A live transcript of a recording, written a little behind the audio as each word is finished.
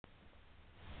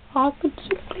I could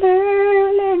see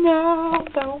clearly now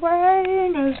the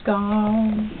rain is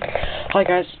gone. Hi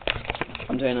guys,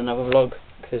 I'm doing another vlog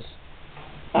because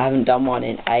I haven't done one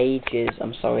in ages.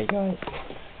 I'm sorry guys,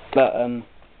 but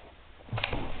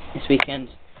this weekend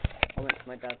I went to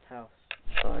my dad's house,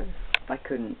 so I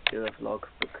couldn't do a vlog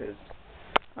because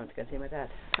I went to go see my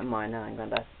dad and my now and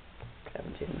granddad. I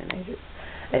haven't seen them in ages.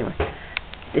 Anyway,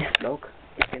 this vlog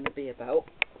is going to be about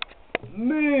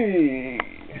me.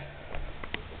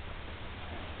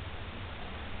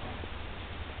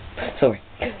 Sorry,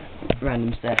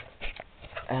 random stuff.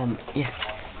 Yeah.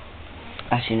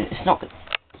 Actually, it's not good.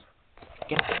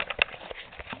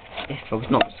 This vlog's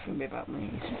not just going to be about me.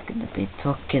 It's just going to be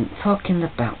talking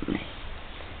about me.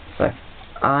 So,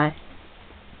 I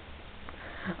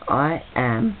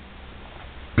am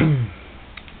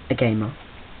a gamer,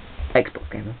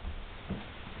 Xbox gamer.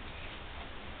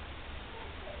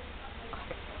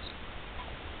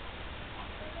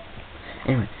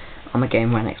 Anyway, I'm a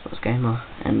gamer and Xbox gamer,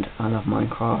 and I love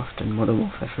Minecraft and Modern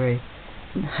Warfare 3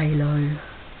 and Halo.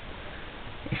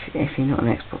 If you're not an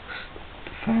Xbox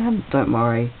fan, don't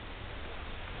worry.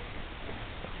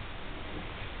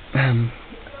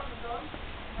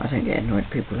 I don't get annoyed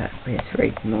at people that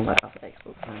PS3 and all that other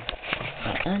Xbox fans.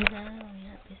 But, no,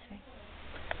 yeah, PS3.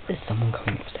 There's someone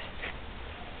coming upstairs.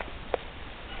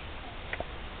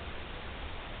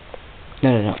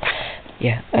 No.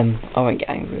 Yeah, I won't get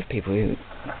angry with people who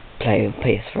play on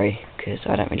PS3 because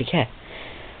I don't really care.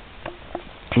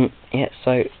 Yeah,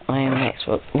 so I am an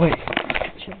Xbox. Wait,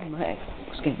 show me my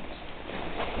Xbox games.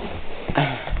 I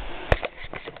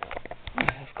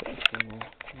have got a few more.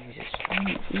 Let me just try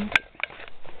and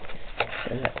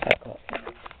so look, I've got.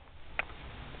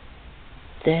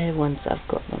 They're ones I've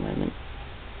got at the moment.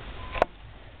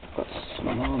 I've got some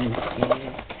ones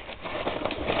here.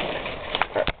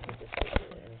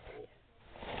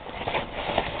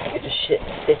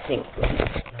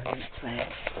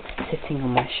 Sitting on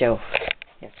my shelf.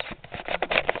 Yes.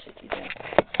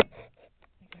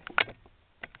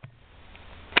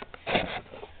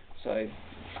 So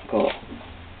I've got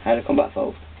Halo Combat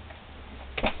Evolved,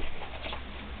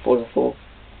 Forza 4,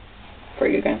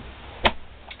 pretty good game,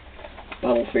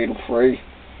 Battlefield 3,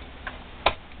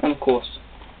 and of course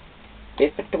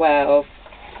FIFA 12.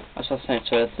 I was saying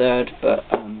to a third, but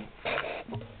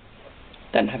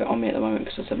don't have it on me at the moment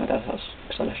because it's at my dad's house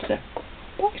because I left it there.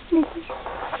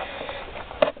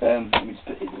 Let me just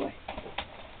put it away.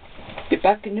 Be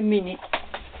back in a minute.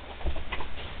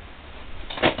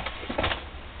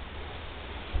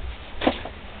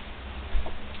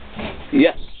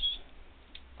 Yes.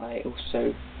 I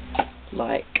also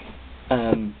like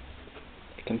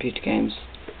computer games.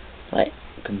 Like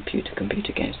computer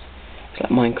games. It's like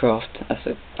Minecraft.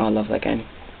 I love that game.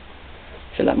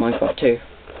 If you like Minecraft too,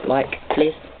 like,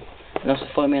 please. And also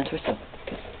follow me on Twitter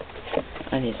because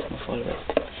I need some more followers.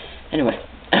 Anyway,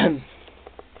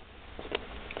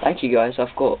 thank you guys.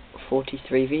 I've got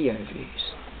 43 video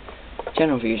views,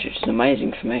 general views, which is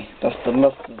amazing for me. That's the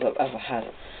most I've ever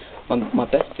had. My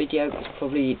best video is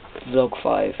probably vlog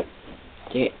 5,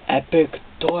 the epic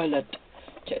toilet.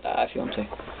 Check that out if you want to.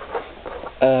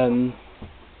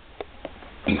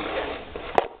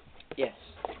 Yes.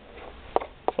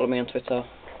 Follow me on Twitter.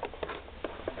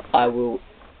 I will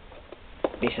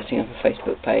be setting up a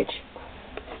Facebook page.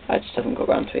 I just haven't got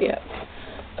around to it yet.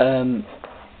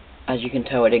 As you can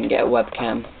tell, I didn't get a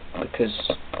webcam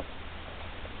because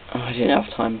I didn't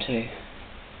have time to.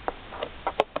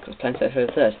 I was playing for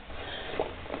the third.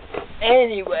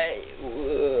 Anyway,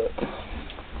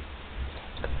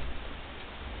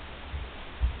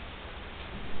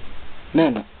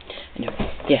 no.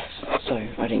 Anyway, yes. So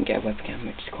I didn't get a webcam,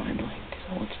 which is quite annoying because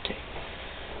I wanted to.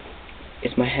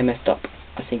 Is my hair messed up?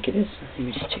 I think it is. Let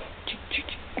me just check.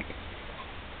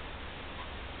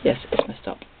 Yes, it's messed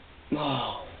up.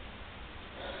 Oh,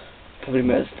 probably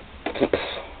messed.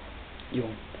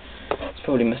 Yawn. It's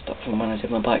probably messed up from when I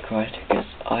did my bike ride because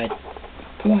I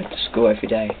ride to school every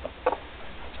day.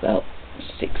 It's about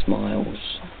 6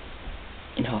 miles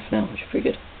in half an hour, which is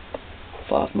pretty good.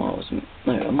 5 miles.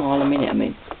 No, a mile a minute. I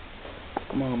mean,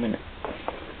 a mile a minute.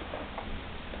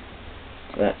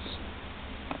 So that's.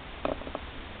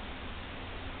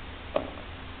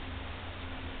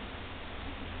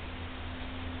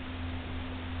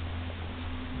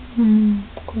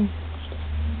 Cool.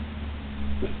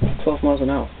 12 miles an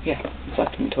hour. Yeah,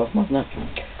 exactly 12 miles an hour.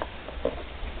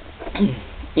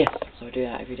 Yes, so I do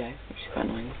that every day, which is quite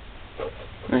annoying.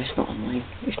 No, it's not annoying.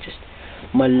 It's just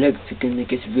my legs are gonna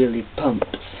get really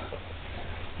pumped.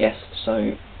 Yes,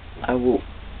 so I've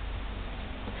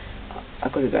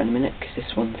got to go in a minute because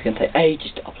this one's gonna take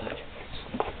ages to upload.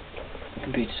 The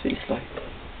computer's really slow.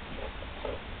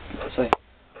 So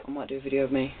I might do a video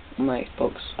of me on my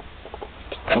Xbox.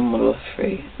 I'm Model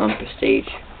 3, I'm Prestige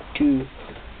 2,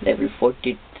 level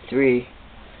 43.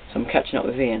 So I'm catching up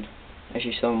with Ian, as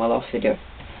you saw in my last video.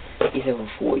 He's level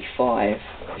 45,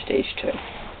 Prestige 2.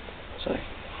 So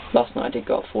last night I did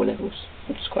go up 4 levels.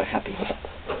 I'm just quite happy with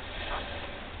that.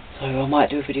 So I might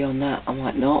do a video on that, I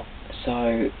might not.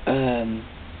 So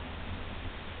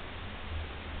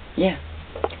yeah,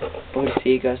 probably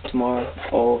see you guys tomorrow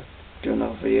or do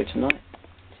another video tonight.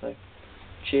 So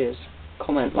cheers,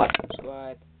 comment, like,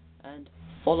 subscribe, and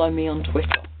follow me on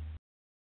Twitter.